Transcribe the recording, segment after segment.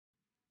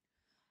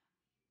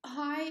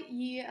Hi,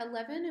 Year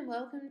 11, and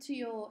welcome to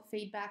your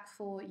feedback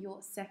for your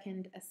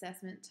second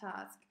assessment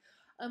task.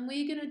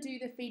 We're going to do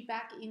the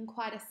feedback in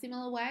quite a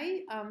similar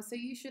way. So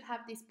you should have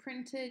this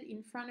printed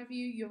in front of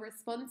you, your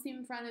response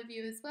in front of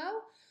you as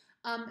well.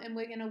 And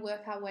we're going to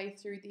work our way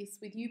through this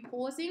with you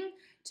pausing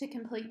to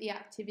complete the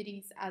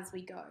activities as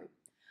we go.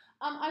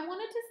 I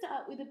wanted to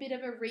start with a bit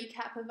of a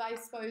recap of, I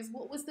suppose,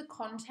 what was the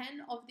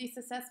content of this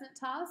assessment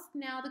task.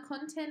 Now, the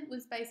content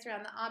was based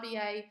around the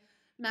RBA,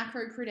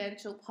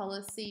 macroprudential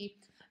policy,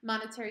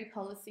 monetary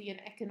policy and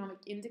economic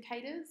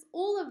indicators.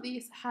 All of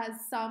this has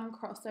some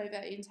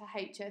crossover into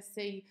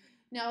HSC.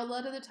 Now, a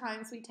lot of the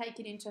times we take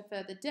it into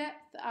further depth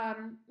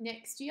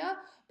next year,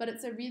 but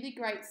it's a really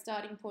great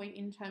starting point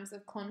in terms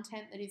of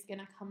content that is going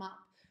to come up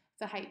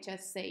for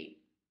HSC.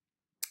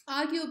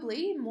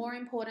 Arguably, more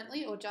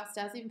importantly, or just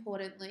as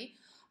importantly,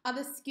 are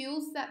the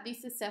skills that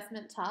this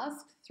assessment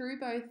task,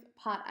 through both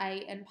Part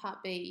A and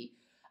Part B,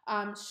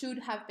 should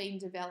have been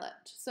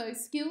developed. So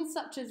skills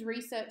such as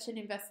research and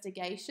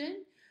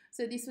investigation.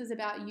 So this was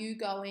about you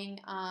going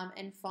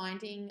and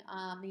finding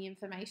the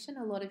information.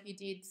 A lot of you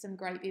did some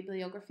great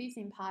bibliographies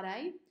in Part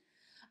A.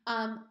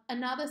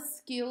 Another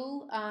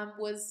skill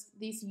was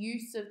this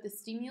use of the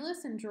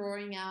stimulus and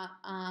drawing out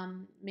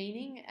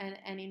meaning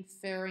and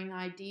inferring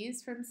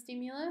ideas from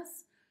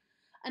stimulus.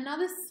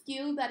 Another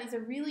skill that is a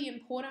really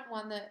important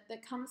one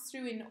that comes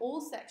through in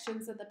all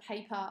sections of the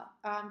paper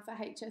for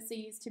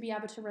HSC is to be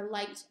able to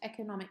relate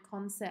economic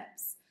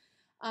concepts.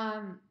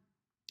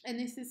 And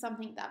this is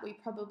something that we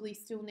probably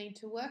still need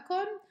to work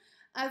on,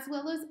 as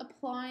well as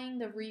applying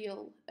the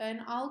real. And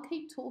I'll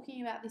keep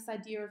talking about this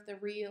idea of the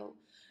real.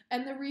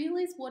 And the real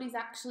is what is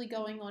actually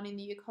going on in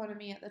the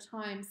economy at the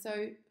time.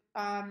 So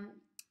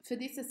for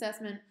this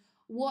assessment,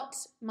 what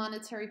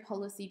monetary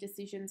policy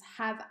decisions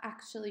have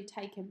actually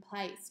taken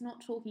place,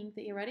 not talking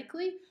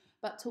theoretically,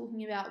 but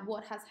talking about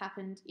what has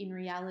happened in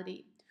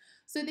reality.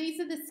 So these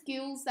are the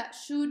skills that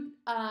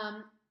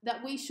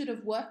we should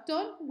have worked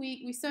on.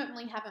 We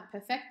certainly haven't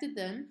perfected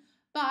them,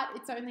 but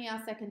it's only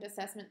our second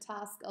assessment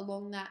task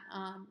along that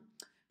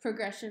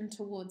progression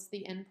towards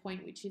the end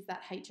point, which is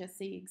that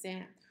HSC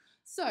exam.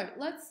 So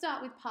let's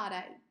start with Part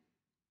A.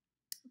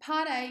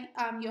 Part A,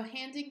 your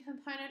handing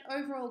component.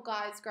 Overall,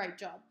 guys, great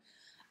job.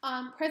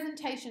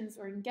 Presentations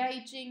were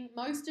engaging.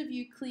 Most of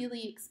you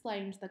clearly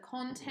explained the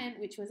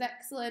content, which was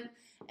excellent,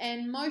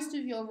 and most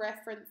of your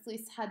reference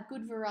lists had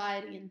good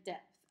variety and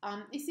depth.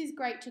 This is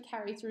great to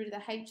carry through to the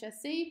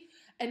HSC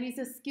and is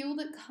a skill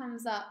that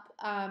comes up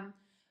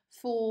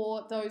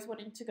for those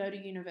wanting to go to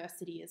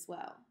university as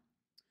well.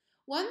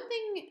 One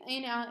thing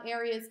in our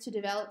areas to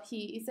develop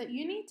here is that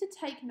you need to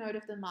take note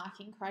of the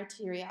marking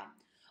criteria.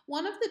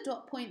 One of the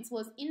dot points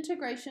was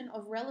integration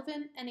of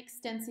relevant and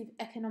extensive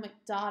economic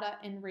data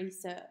and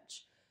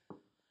research.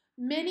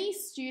 Many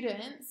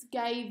students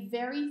gave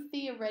very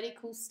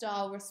theoretical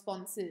style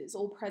responses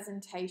or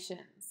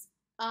presentations.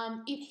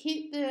 It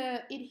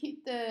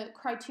hit the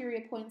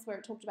criteria points where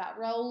it talked about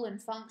role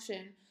and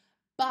function,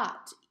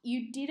 but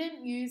you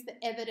didn't use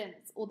the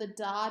evidence or the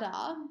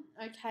data,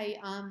 okay,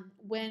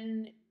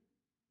 when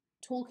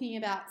talking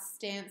about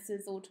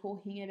stances or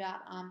talking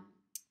about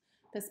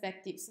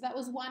perspectives. So that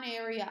was one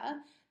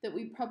area that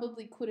we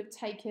probably could have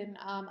taken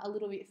a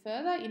little bit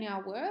further in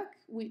our work,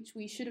 which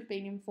we should have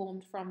been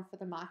informed from for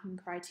the marking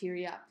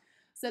criteria.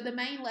 So the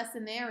main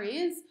lesson there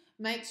is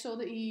make sure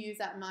that you use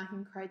that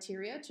marking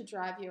criteria to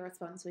drive your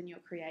response when you're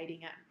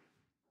creating it.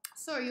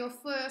 So your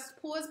first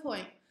pause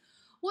point.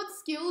 What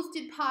skills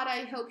did Part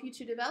A help you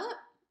to develop?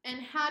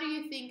 And how do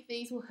you think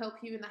these will help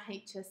you in the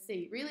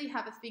HSC? Really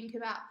have a think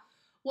about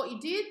what you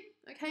did.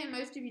 Okay, and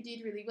most of you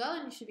did really well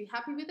and you should be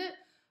happy with it.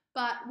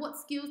 But what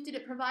skills did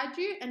it provide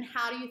you? And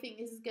how do you think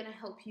this is going to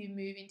help you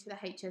move into the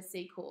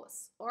HSC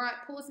course? All right,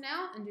 pause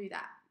now and do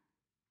that.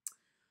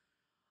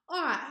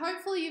 All right,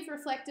 hopefully you've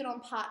reflected on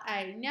Part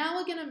A. Now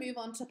we're going to move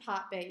on to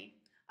Part B.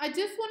 I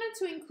just wanted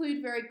to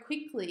include very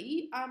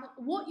quickly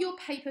what your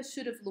paper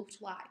should have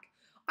looked like.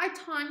 I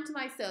timed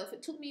myself.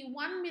 It took me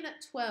 1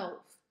 minute 12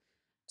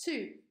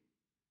 to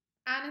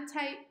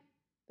annotate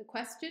the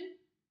question,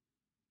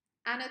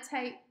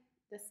 annotate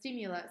the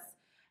stimulus,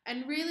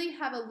 and really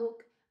have a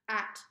look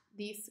at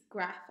this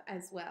graph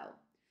as well.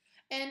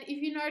 And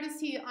if you notice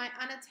here, I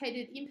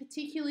annotated in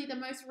particularly the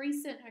most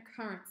recent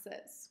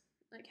occurrences.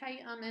 Okay,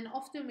 and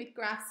often with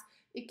graphs,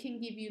 it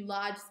can give you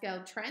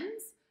large-scale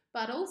trends,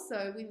 but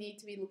also we need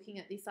to be looking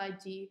at this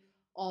idea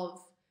of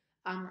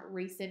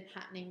recent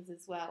happenings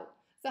as well.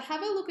 So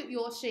have a look at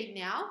your sheet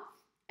now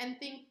and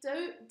think,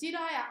 did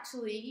I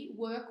actually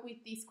work with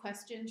this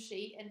question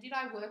sheet and did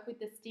I work with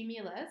the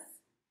stimulus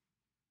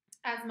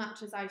as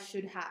much as I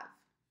should have?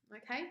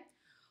 Okay.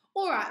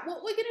 All right,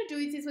 what we're going to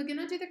do is we're going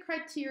to do the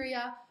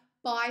criteria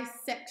by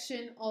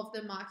section of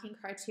the marking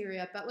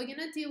criteria, but we're going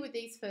to deal with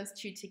these first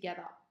two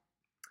together.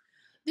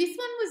 This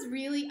one was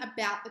really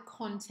about the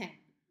content.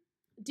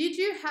 Did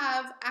you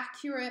have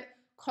accurate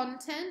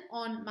content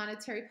on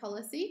monetary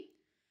policy?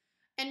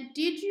 And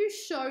did you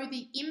show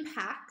the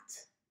impact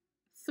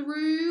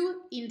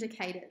through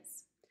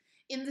indicators?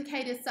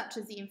 Indicators such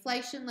as the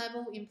inflation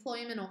level,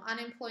 employment or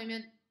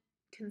unemployment,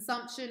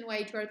 consumption,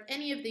 wage growth,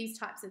 any of these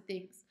types of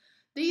things.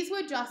 These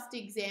were just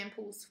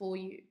examples for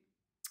you.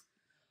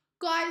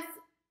 Guys,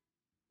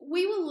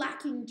 we were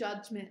lacking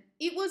judgment.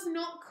 It was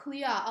not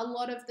clear a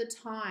lot of the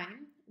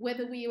time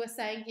whether we were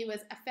saying it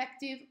was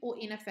effective or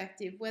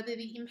ineffective, whether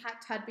the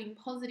impact had been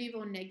positive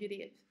or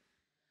negative.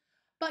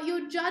 But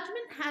your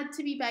judgment had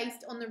to be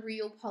based on the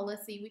real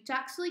policy, which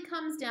actually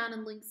comes down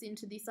and links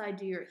into this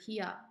idea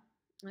here.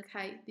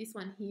 Okay, this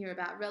one here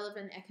about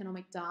relevant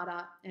economic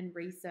data and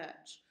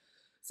research.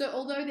 So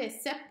although they're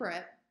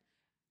separate,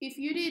 if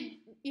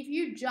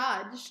you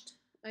judged,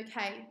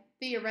 okay,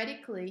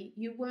 theoretically,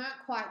 you weren't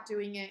quite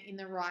doing it in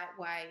the right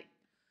way.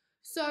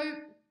 So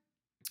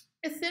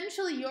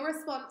essentially, your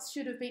response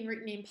should have been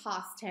written in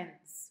past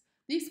tense.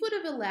 This would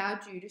have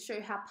allowed you to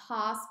show how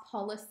past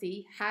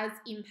policy has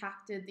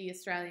impacted the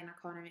Australian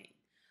economy.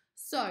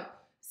 So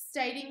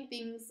stating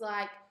things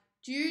like,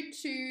 due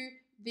to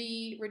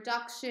the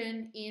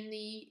reduction in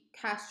the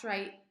cash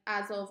rate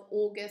as of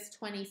August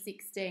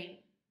 2016,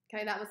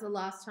 okay, that was the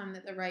last time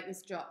that the rate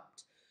was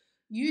dropped.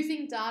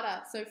 Using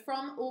data, so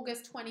from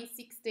August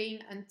 2016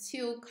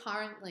 until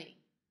currently,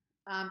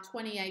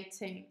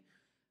 2018,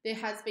 there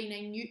has been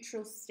a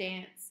neutral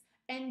stance.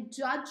 And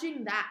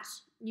judging that,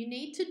 you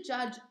need to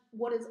judge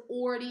what has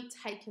already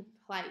taken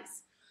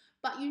place.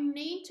 But you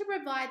need to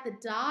provide the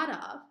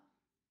data,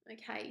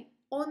 okay,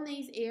 on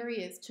these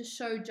areas to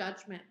show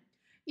judgment.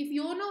 If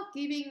you're not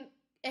giving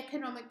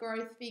economic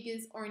growth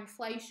figures or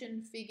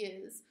inflation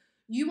figures,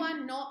 you are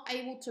not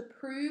able to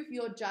prove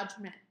your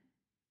judgment.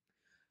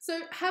 So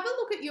have a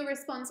look at your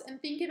response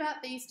and think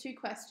about these two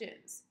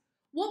questions.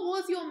 What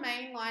was your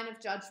main line of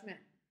judgment?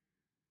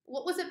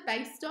 What was it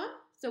based on?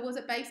 So was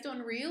it based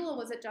on real or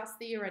was it just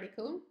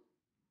theoretical?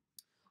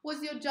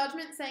 Was your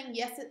judgment saying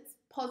yes, it's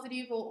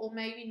positive, or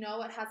maybe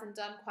no, it hasn't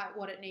done quite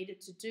what it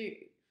needed to do?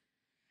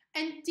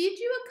 And did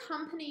you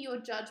accompany your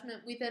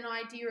judgment with an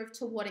idea of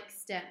to what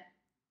extent?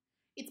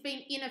 It's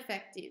been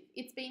ineffective.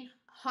 It's been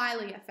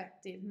highly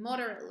effective,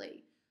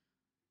 moderately.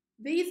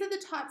 These are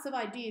the types of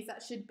ideas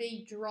that should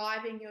be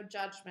driving your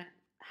judgment.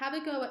 Have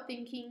a go at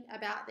thinking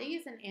about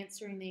these and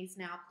answering these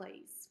now,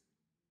 please.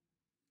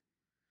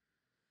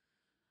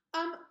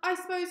 I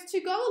suppose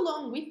to go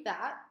along with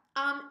that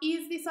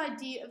is this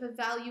idea of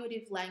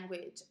evaluative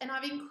language. And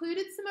I've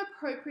included some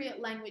appropriate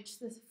language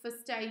for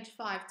stage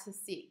 5 to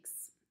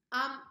 6.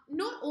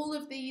 Not all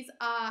of these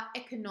are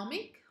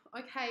economic,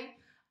 okay?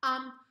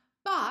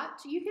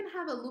 But you can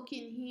have a look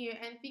in here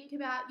and think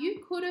about,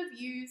 you could have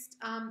used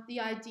the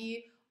idea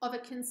of a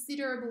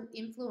considerable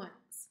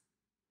influence,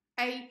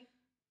 a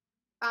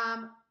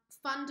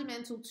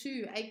fundamental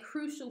to, a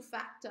crucial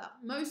factor.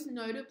 Most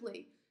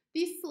notably,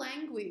 this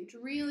language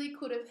really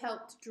could have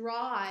helped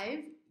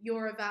drive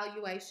your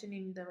evaluation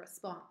in the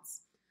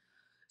response.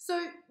 So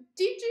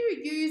did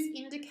you use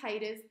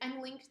indicators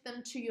and link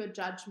them to your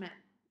judgment?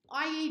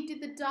 I.e.,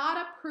 did the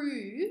data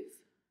prove,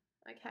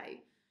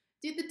 okay,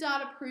 did the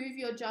data prove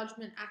your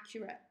judgment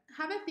accurate?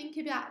 Have a think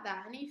about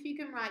that. And if you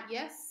can write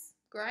yes,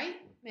 great,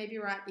 maybe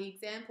write the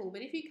example.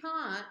 But if you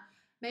can't,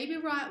 maybe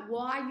write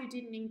why you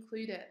didn't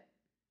include it.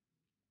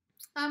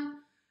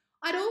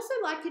 I'd also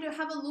like you to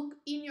have a look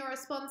in your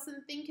response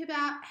and think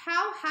about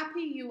how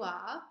happy you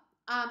are.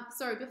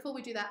 Before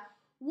we do that,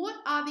 what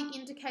are the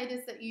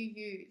indicators that you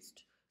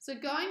used? So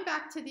going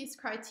back to this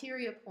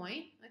criteria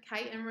point,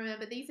 okay, and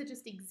remember these are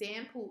just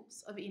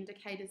examples of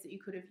indicators that you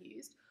could have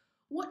used.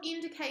 What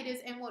indicators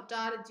and what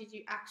data did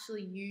you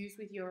actually use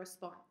with your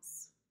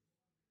response?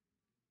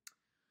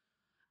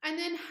 And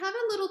then have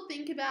a little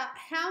think about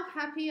how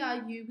happy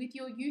are you with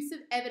your use of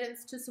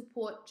evidence to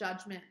support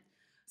judgment.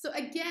 So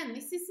again,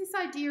 this is this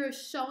idea of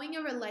showing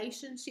a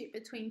relationship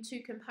between two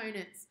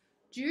components.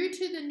 Due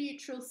to the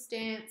neutral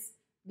stance,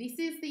 this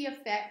is the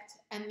effect,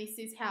 and this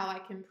is how I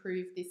can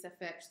prove this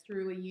effect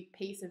through a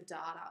piece of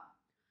data.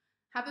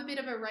 Have a bit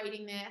of a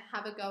rating there.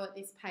 Have a go at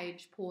this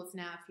page. Pause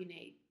now if you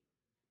need.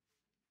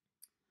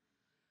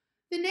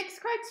 The next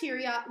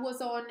criteria was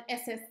on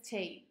SST,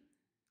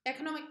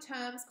 economic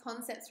terms,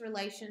 concepts,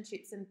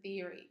 relationships, and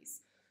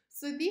theories.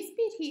 So this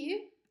bit here,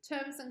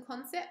 terms and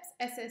concepts,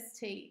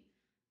 SST.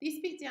 This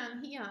bit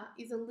down here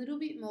is a little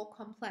bit more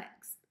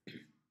complex.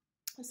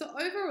 So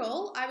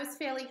overall, I was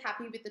fairly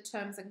happy with the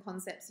terms and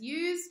concepts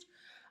used.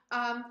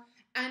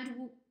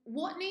 And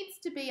what needs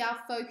to be our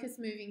focus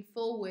moving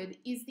forward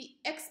is the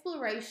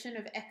exploration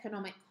of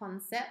economic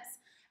concepts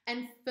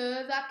and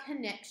further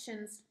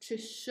connections to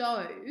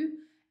show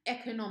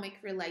economic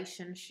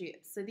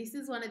relationships. So this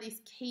is one of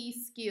these key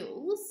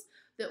skills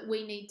that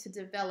we need to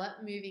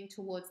develop moving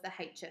towards the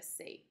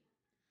HSC.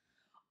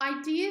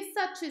 Ideas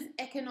such as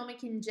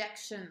economic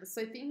injections,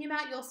 so thinking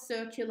about your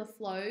circular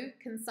flow,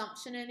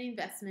 consumption and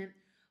investment,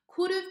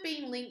 could have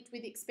been linked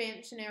with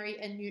expansionary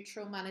and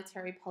neutral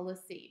monetary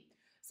policy.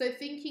 So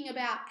thinking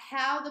about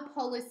how the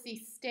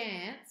policy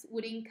stance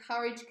would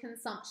encourage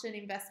consumption,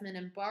 investment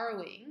and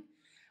borrowing,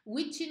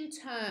 which in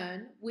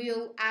turn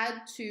will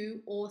add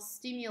to or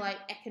stimulate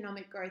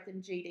economic growth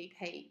and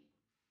GDP.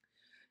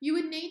 You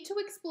would need to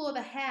explore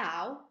the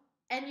how,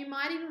 and you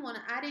might even want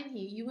to add in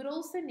here, you would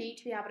also need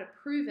to be able to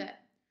prove it.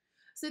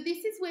 So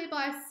this is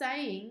whereby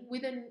saying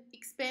with an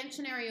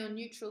expansionary or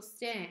neutral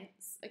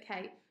stance,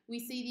 okay, we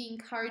see the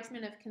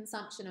encouragement of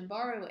consumption and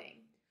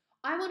borrowing.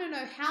 I want to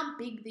know how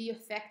big the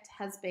effect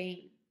has been.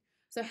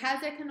 So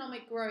has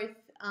economic growth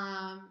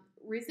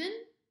risen,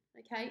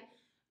 okay,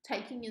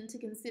 taking into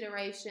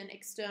consideration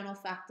external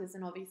factors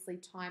and obviously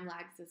time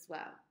lags as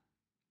well.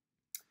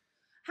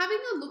 Having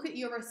a look at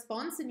your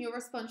response, and your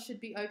response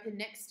should be open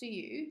next to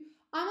you,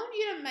 I want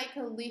you to make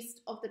a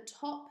list of the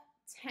top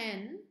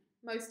 10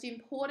 most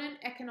important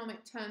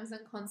economic terms and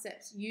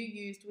concepts you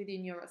used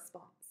within your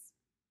response.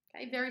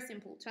 Okay, very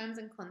simple, terms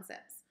and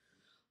concepts.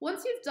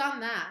 Once you've done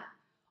that,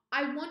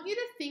 I want you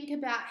to think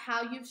about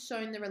how you've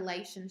shown the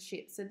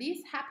relationship. So this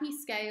happy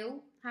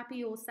scale,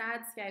 happy or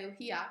sad scale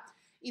here,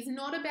 is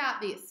not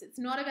about this. It's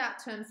not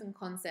about terms and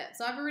concepts.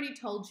 I've already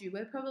told you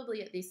we're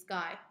probably at this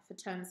guy for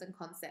terms and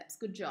concepts.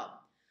 Good job.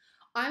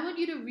 I want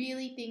you to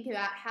really think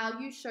about how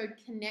you showed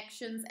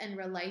connections and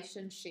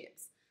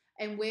relationships,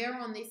 and where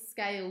on this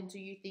scale do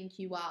you think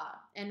you are.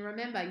 And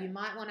remember, you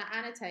might want to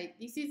annotate,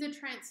 this is a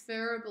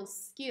transferable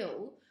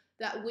skill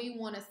that we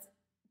want us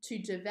to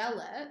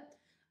develop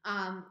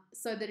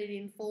so that it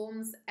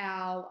informs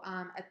our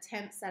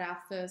attempts at our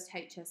first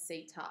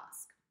HSC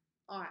task.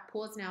 All right,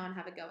 pause now and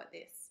have a go at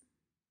this.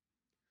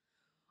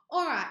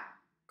 All right,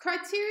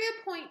 criteria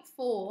point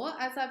 4,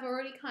 as I've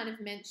already kind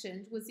of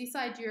mentioned, was this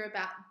idea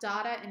about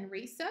data and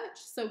research,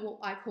 so what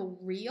I call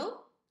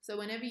real. So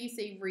whenever you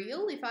see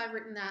real, if I've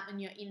written that in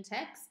your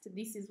in-text,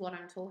 this is what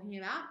I'm talking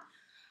about,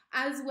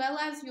 as well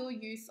as your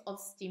use of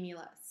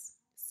stimulus.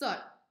 So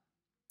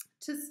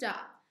to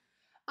start,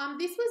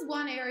 this was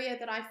one area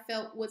that I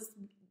felt was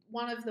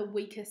one of the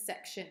weakest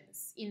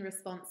sections in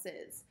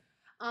responses.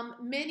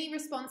 Many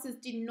responses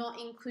did not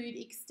include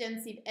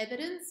extensive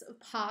evidence of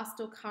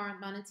past or current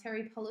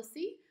monetary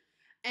policy,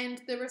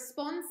 and the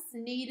response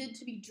needed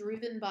to be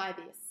driven by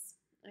this.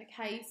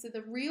 Okay, so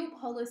the real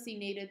policy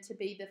needed to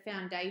be the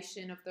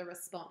foundation of the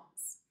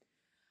response.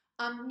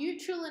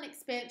 Neutral and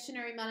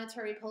expansionary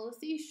monetary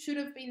policy should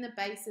have been the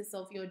basis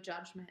of your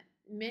judgment.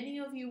 Many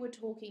of you were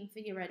talking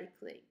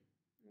theoretically.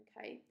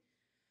 Okay.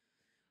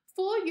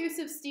 For use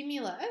of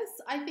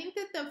stimulus, I think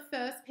that the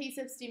first piece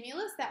of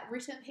stimulus, that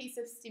written piece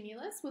of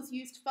stimulus, was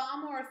used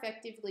far more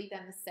effectively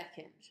than the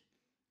second.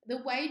 The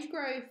wage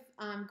growth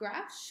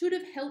graph should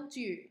have helped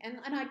you, and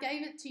I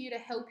gave it to you to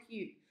help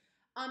you,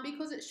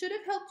 because it should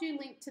have helped you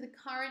link to the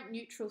current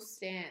neutral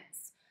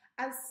stance,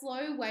 as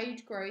slow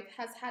wage growth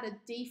has had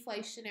a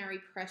deflationary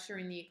pressure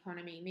in the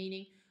economy,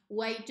 meaning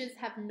wages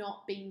have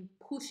not been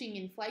pushing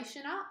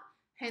inflation up,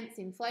 hence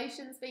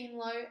inflation's been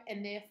low,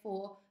 and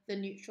therefore the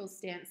neutral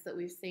stance that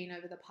we've seen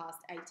over the past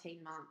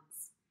 18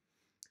 months.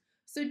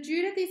 So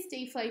due to this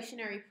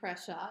deflationary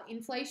pressure,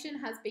 inflation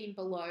has been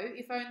below,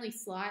 if only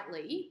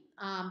slightly,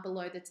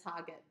 below the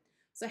target.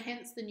 So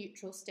hence the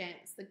neutral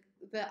stance.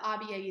 The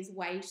RBA is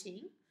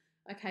waiting,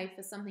 okay,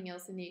 for something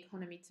else in the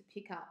economy to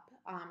pick up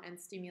and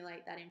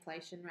stimulate that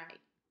inflation rate.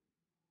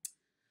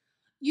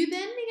 You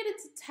then needed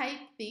to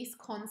take this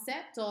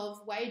concept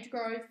of wage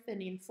growth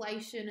and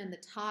inflation and the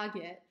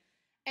target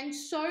and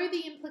show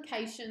the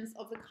implications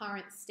of the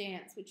current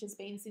stance, which has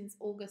been since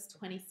August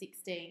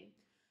 2016.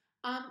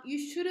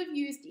 You should have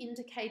used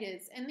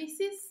indicators, and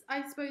this is,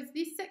 I suppose,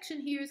 this section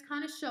here is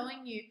kind of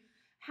showing you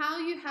how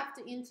you have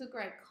to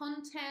integrate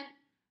content,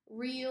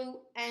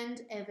 real,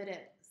 and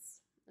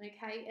evidence,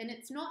 okay? And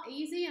it's not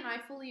easy, and I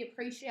fully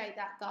appreciate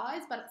that,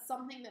 guys, but it's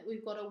something that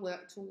we've got to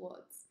work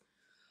towards.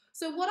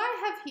 So what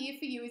I have here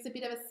for you is a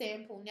bit of a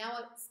sample. Now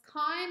it's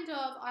kind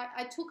of,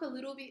 I took a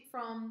little bit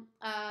from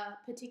a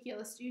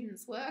particular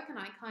student's work and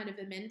I kind of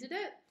amended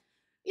it.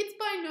 It's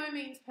by no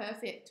means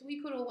perfect.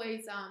 We could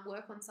always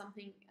work on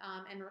something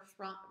and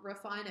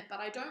refine it, but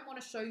I don't want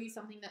to show you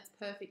something that's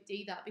perfect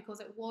either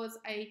because it was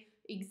a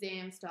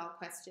exam style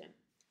question.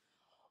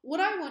 What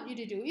I want you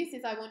to do is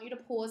I want you to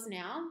pause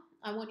now.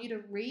 I want you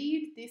to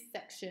read this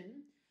section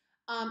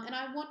and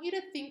I want you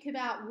to think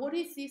about, what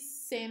is this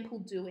sample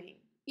doing?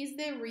 Is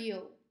there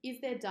real? Is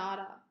there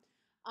data?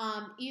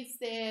 Is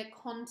there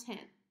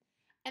content?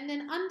 And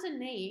then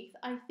underneath,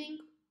 I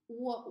think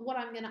what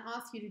I'm going to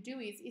ask you to do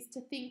is to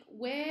think,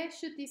 where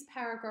should this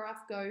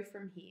paragraph go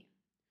from here?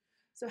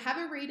 So have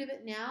a read of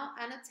it now,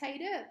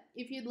 annotate it.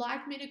 If you'd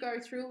like me to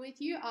go through it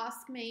with you,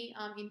 ask me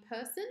in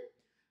person.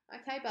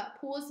 Okay, but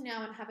pause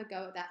now and have a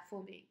go at that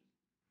for me.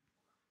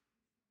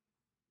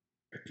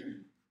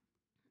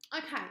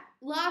 Okay,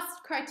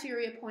 last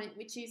criteria point,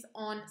 which is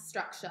on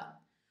structure.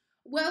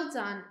 Well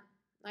done,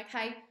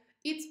 okay?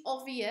 It's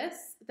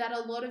obvious that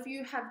a lot of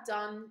you have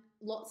done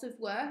lots of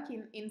work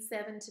in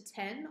 7 to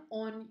 10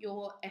 on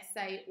your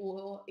essay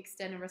or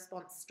extended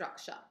response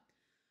structure.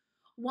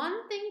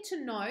 One thing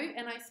to note,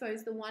 and I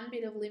suppose the one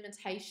bit of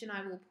limitation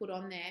I will put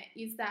on there,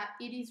 is that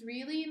it is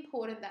really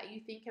important that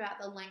you think about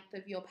the length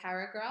of your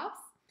paragraphs.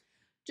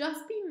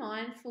 Just be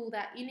mindful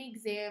that in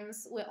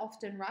exams, we're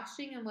often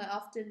rushing and we're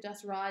often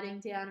just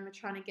writing down and we're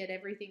trying to get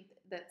everything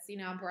that's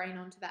in our brain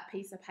onto that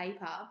piece of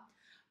paper.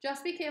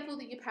 Just be careful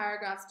that your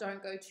paragraphs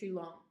don't go too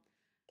long,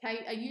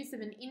 okay? A use of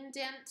an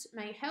indent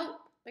may help,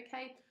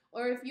 okay?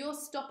 Or if you're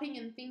stopping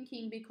and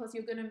thinking because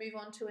you're going to move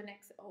on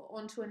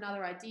to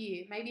another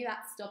idea, maybe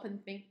that stop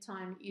and think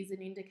time is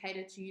an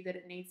indicator to you that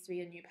it needs to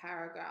be a new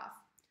paragraph.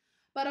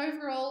 But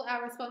overall,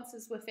 our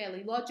responses were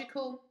fairly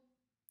logical,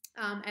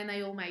 and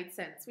they all made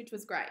sense, which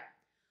was great.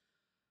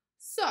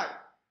 So,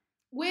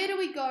 where do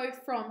we go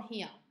from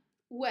here?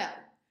 Well,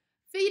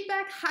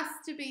 feedback has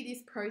to be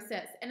this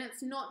process, and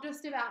it's not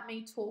just about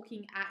me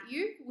talking at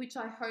you, which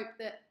I hope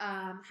that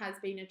has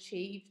been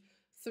achieved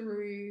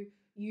through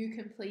you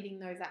completing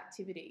those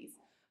activities.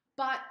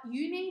 But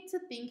you need to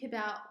think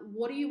about,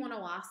 what do you want to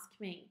ask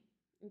me?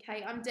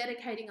 Okay, I'm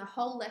dedicating a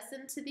whole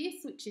lesson to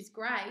this, which is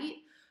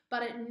great,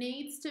 but it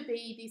needs to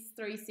be this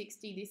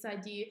 360, this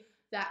idea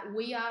that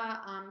we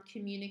are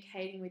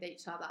communicating with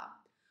each other.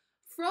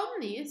 From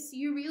this,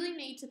 you really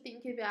need to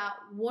think about,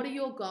 what are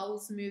your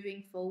goals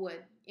moving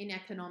forward in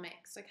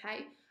economics,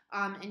 okay?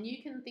 And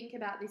you can think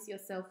about this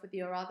yourself with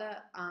your other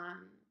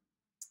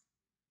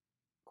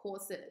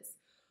courses.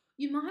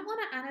 You might want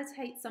to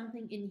annotate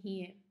something in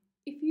here.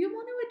 If you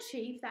want to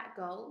achieve that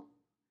goal,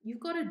 you've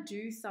got to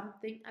do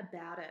something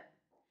about it.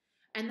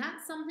 And that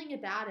something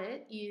about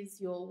it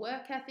is your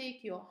work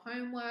ethic, your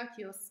homework,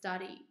 your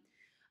study.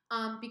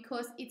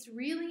 Because it's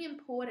really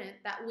important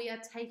that we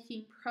are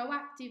taking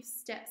proactive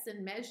steps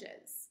and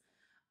measures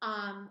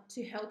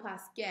to help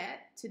us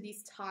get to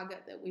this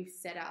target that we've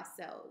set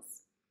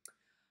ourselves.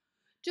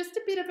 Just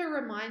a bit of a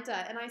reminder,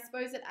 and I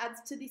suppose it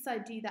adds to this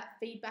idea that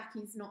feedback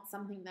is not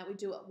something that we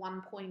do at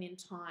one point in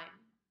time.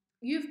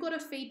 You've got a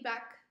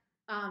feedback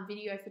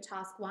video for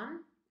task 1.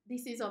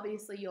 This is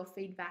obviously your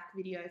feedback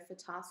video for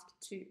task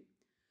 2.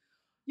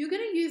 You're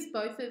going to use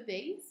both of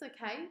these,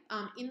 okay,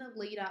 in the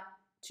lead up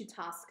to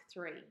task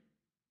 3.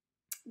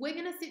 We're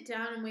going to sit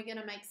down and we're going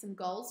to make some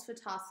goals for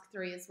task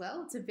 3 as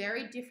well. It's a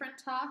very different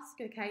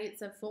task, okay?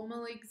 It's a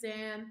formal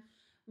exam,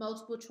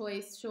 multiple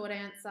choice, short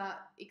answer,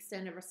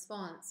 extended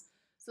response.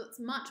 So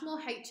it's much more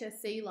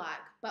HSC-like,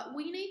 but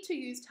we need to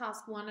use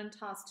task 1 and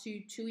task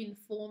 2 to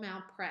inform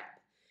our prep.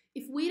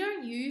 If we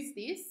don't use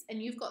this,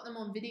 and you've got them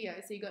on video,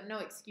 so you've got no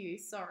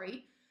excuse,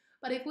 sorry,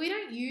 but if we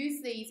don't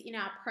use these in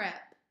our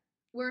prep,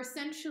 we're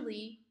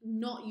essentially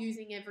not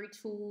using every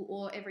tool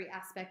or every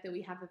aspect that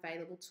we have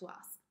available to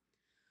us.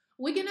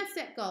 We're going to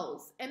set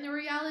goals, and the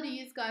reality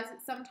is, guys,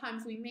 that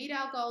sometimes we meet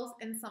our goals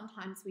and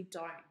sometimes we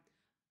don't.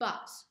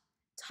 But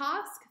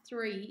task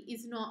 3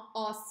 is not,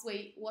 oh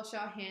sweet, wash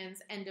our hands,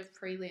 end of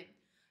prelim.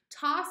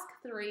 Task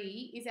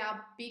 3 is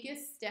our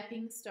biggest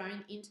stepping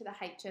stone into the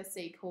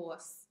HSC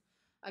course,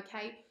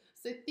 okay?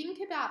 So think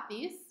about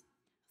this.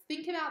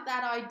 Think about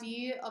that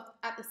idea of,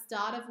 at the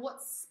start, of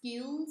what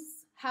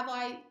skills have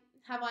I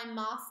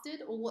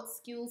mastered, or what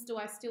skills do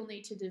I still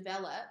need to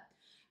develop?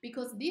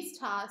 Because this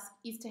task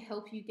is to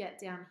help you get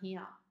down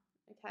here,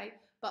 okay?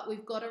 But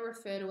we've got to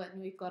refer to it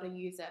and we've got to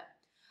use it.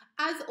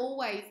 As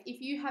always, if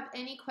you have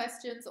any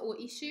questions or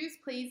issues,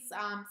 please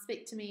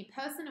speak to me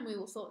in person and we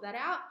will sort that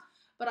out.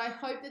 But I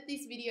hope that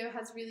this video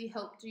has really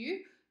helped you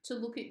to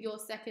look at your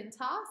second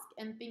task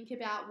and think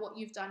about what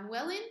you've done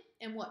well in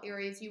and what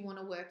areas you want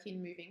to work in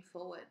moving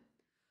forward.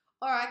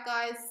 All right,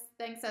 guys,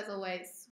 thanks as always.